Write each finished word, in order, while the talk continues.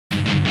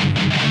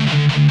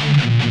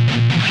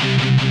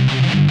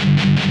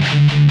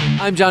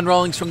I'm John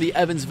Rawlings from the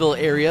Evansville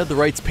area. The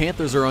Reitz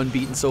Panthers are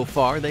unbeaten so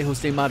far. They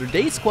host a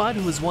modern-day squad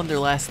who has won their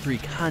last 3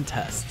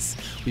 contests.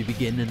 We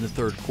begin in the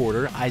third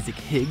quarter. Isaac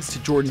Higgs to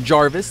Jordan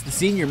Jarvis, the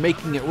senior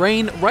making it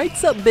rain.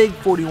 Reitz up big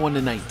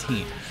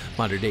 41-19.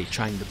 Modern Day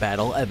trying to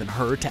battle. Evan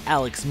Hur to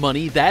Alex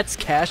Money. That's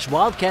cash.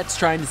 Wildcats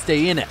trying to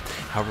stay in it.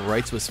 However,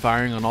 Reitz was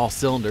firing on all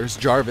cylinders.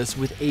 Jarvis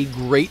with a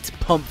great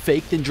pump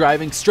fake, then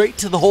driving straight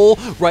to the hole.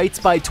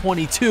 Reitz by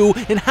 22.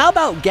 And how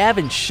about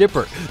Gavin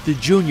Shipper, the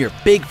junior,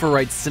 big for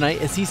Reitz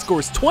tonight as he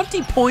scores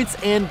 20 points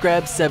and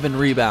grabs 7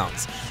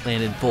 rebounds.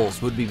 Landon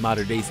Foles would be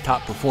Modern Day's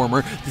top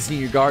performer. The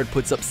senior guard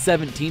puts up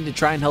 17 to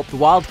try and help the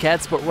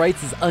Wildcats, but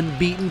Reitz is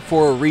unbeaten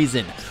for a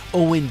reason.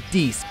 Owen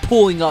Deese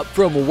pulling up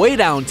from way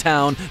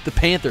downtown. The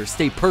Panthers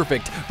stay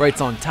perfect.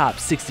 Reitz on top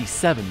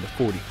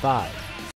 67-45.